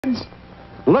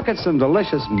Look at some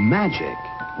delicious magic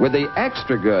with the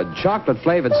extra good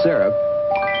chocolate-flavored syrup,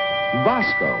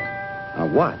 Bosco.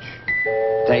 Now watch.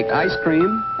 Take ice cream,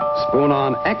 spoon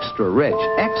on extra rich,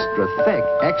 extra thick,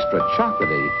 extra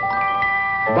chocolatey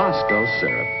Bosco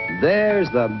syrup.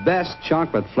 There's the best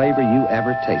chocolate flavor you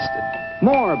ever tasted.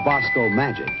 More Bosco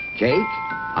magic. Cake,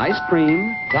 ice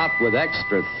cream, topped with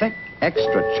extra thick,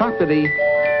 extra chocolatey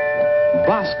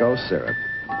Bosco syrup.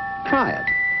 Try it.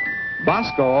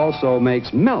 Bosco also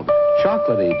makes milk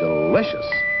chocolatey delicious.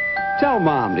 Tell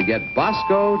Mom to get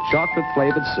Bosco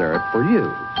chocolate-flavored syrup for you.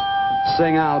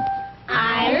 Sing out,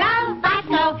 I love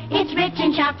Bosco, it's rich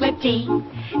in chocolate tea.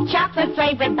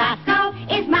 Chocolate-flavored Bosco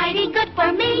is mighty good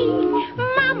for me.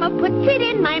 Mama puts it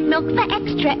in my milk for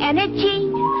extra energy.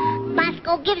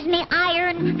 Bosco gives me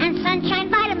iron and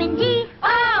sunshine vitamin D.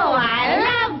 Oh, I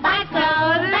love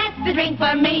Bosco, that's the drink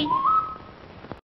for me.